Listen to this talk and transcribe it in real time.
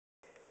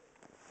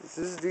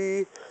This is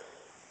the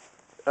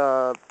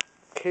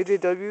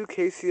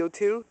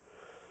kc02,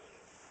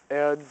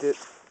 and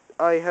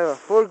I have a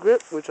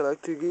foregrip which I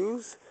like to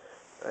use.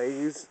 I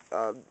use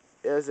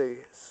as a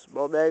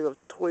small mag of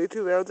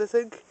 22 rounds, I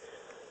think.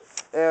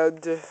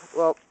 And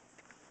well,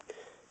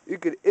 you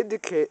can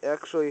indicate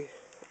actually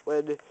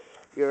when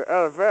you're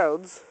out of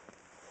rounds,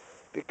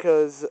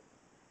 because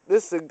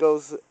this thing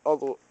goes all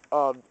the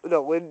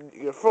no, when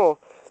you're full,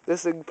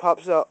 this thing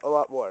pops out a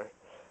lot more.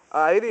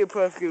 I need to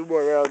put a few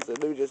more rounds in.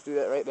 Let me just do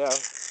that right now.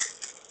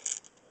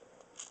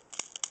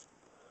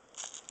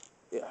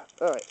 Yeah,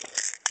 alright.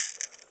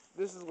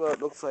 This is what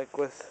it looks like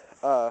with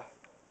all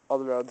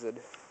the rounds in.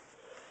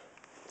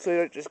 So you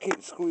don't just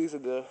keep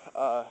squeezing the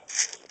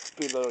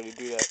speed load when you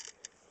do that.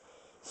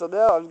 So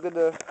now I'm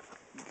gonna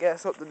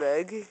gas up the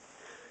mag,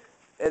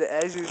 and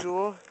as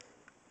usual,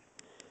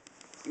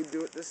 you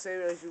do it the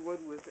same as you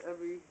would with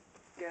every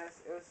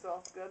gas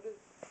airsoft gun.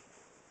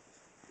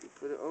 You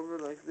put it over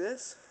like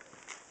this,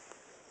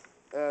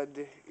 and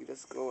you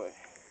just go away.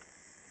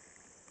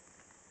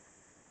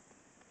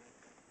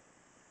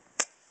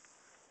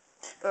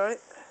 Alright,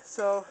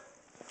 so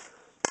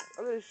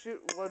I'm gonna shoot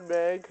one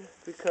mag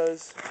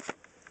because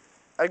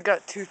I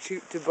got too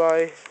cheap to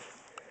buy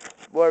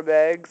more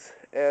mags,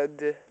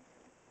 and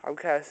I'm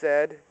kind of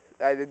sad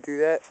I didn't do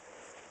that.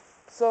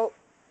 So,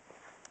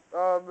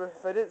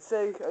 if I didn't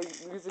say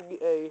I'm using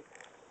a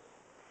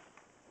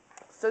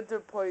center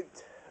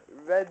point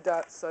red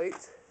dot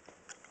sight,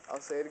 I'll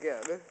say it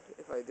again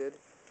if I did.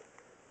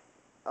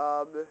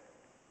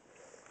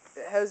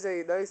 It has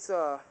a nice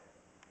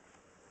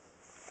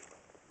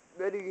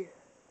many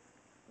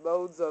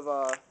modes of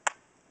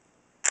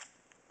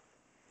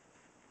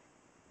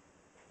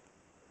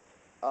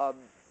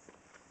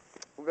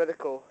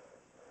reticle.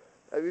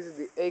 I'm using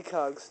the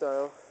ACOG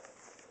style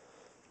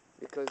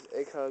because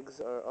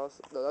ACOGs are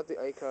also, no, not the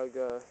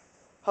ACOG,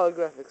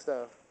 holographic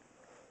style.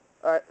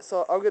 Alright,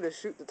 so I'm gonna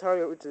shoot the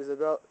target, which is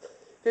about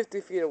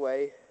 50 feet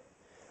away,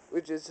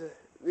 which is a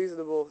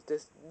reasonable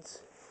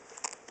distance.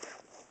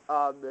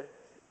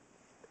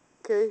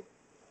 Okay,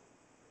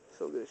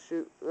 so I'm gonna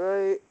shoot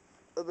right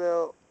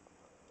about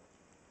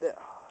there.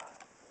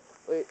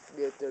 Wait,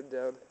 get them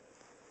down.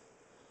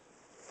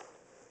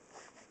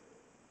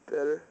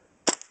 Better.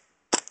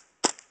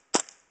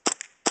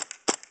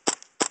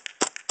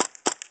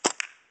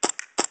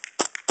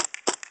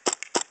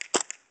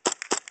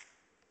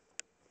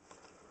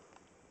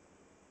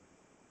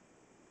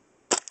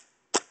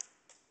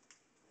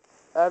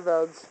 Out of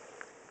bounds.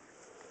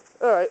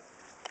 Alright.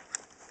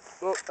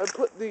 Well, I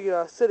put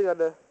the setting on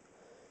the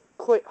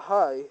quite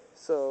high,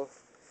 so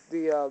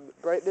the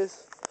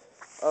brightness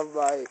of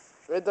my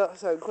red dot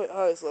sign quite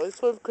high, so I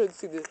sort of couldn't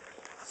see the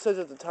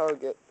center of the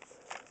target.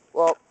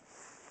 Well,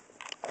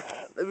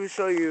 let me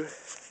show you.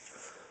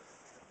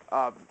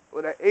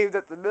 When I aimed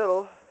at the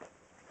middle,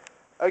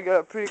 I got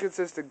a pretty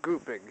consistent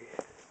grouping.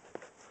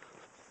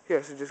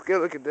 Here, so just get a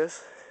look at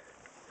this.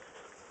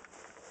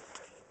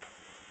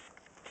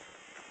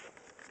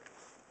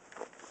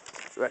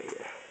 Right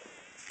here.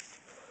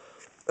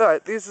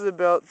 Alright, these is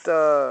about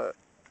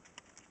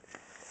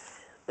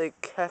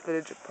like half an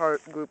inch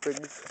apart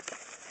groupings.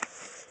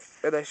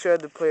 And I shared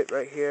the plate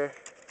right here.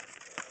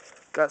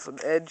 Got some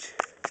edge.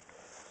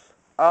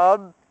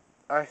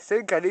 I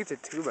think I need to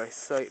tune my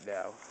sight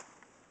now.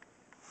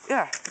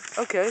 Yeah,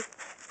 okay.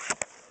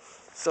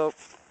 So,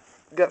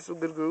 got some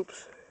good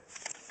groups.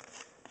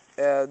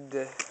 And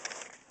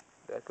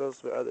that goes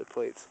for other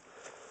plates.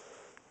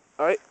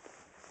 Alright,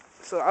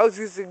 so I was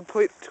using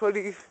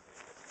 0.28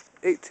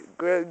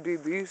 gram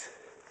BBs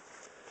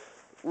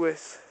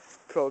with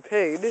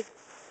propane.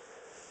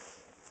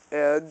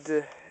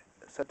 And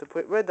set the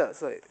point red dot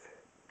sight.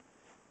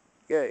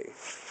 Yay.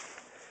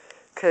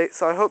 Okay,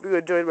 so I hope you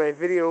enjoyed my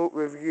video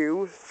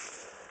review.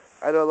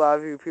 I know a lot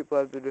of you people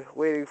have been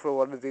waiting for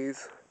one of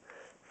these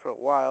for a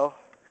while,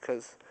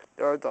 because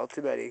there aren't all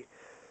too many.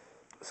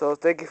 So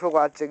thank you for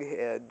watching,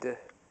 and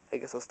I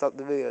guess I'll stop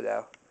the video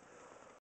now.